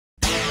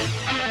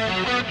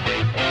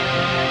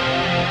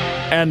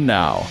And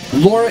now,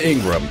 Laura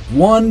Ingraham,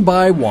 one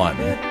by one.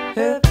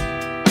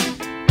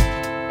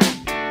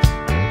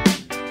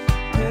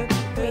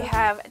 We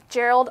have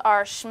Gerald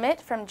R. Schmidt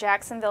from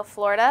Jacksonville,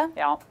 Florida,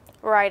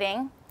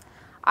 writing,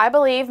 I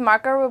believe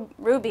Marco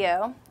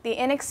Rubio, the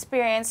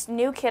inexperienced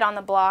new kid on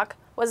the block,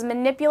 was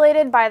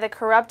manipulated by the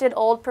corrupted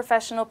old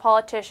professional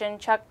politician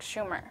Chuck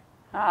Schumer.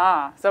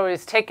 Ah, so he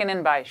was taken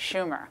in by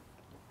Schumer.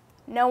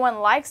 No one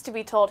likes to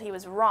be told he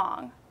was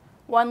wrong.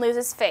 One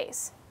loses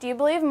face. Do you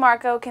believe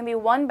Marco can be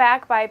won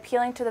back by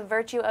appealing to the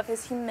virtue of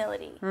his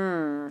humility?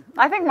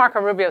 I think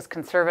Marco Rubio is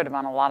conservative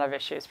on a lot of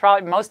issues,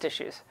 probably most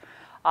issues.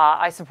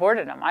 I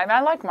supported him.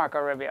 I like Marco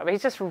Rubio, but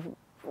he's just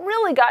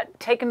really got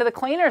taken to the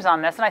cleaners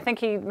on this, and I think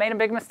he made a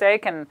big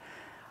mistake. And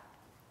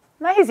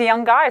he's a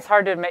young guy. It's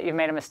hard to admit you've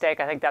made a mistake.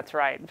 I think that's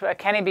right. But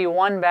can he be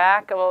won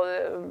back?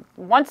 Well,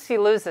 once he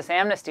loses this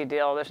amnesty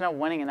deal, there's no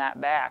winning that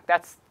back.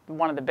 That's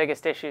one of the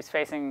biggest issues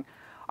facing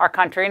our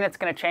country, and it's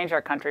going to change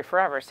our country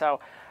forever.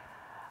 So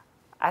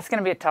that's going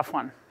to be a tough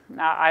one.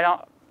 I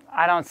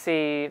don't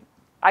see,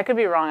 I could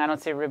be wrong, I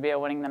don't see Rubio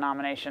winning the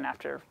nomination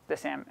after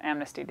this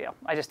amnesty deal.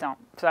 I just don't.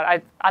 So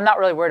I'm not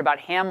really worried about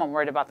him, I'm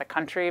worried about the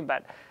country,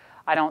 but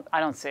I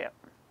don't see it.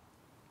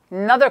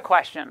 Another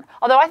question,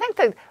 although I think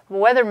that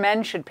whether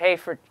men should pay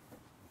for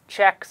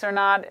checks or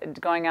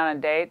not, going out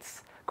on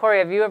dates. Corey,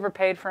 have you ever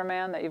paid for a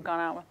man that you've gone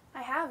out with?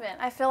 I haven't.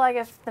 I feel like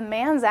if the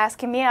man's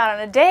asking me out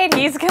on a date,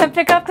 he's going to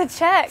pick up the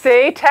check.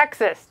 See,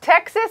 Texas,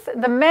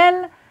 the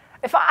men.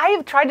 If I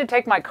have tried to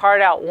take my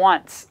card out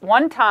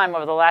one time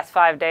over the last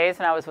 5 days,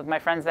 and I was with my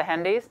friends, the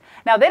Hendys.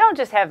 Now, they don't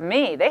just have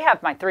me, they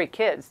have my 3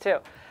 kids, too.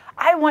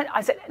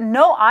 I said,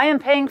 no, I am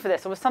paying for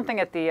this. It was something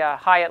at the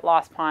Hyatt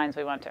Lost Pines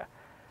we went to.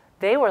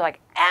 They were like,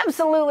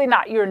 absolutely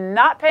not. You're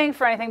not paying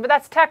for anything, but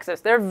that's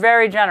Texas. They're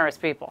very generous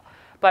people.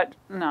 But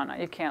no,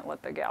 you can't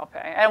let the gal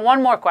pay. And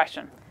one more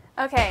question.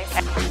 Okay.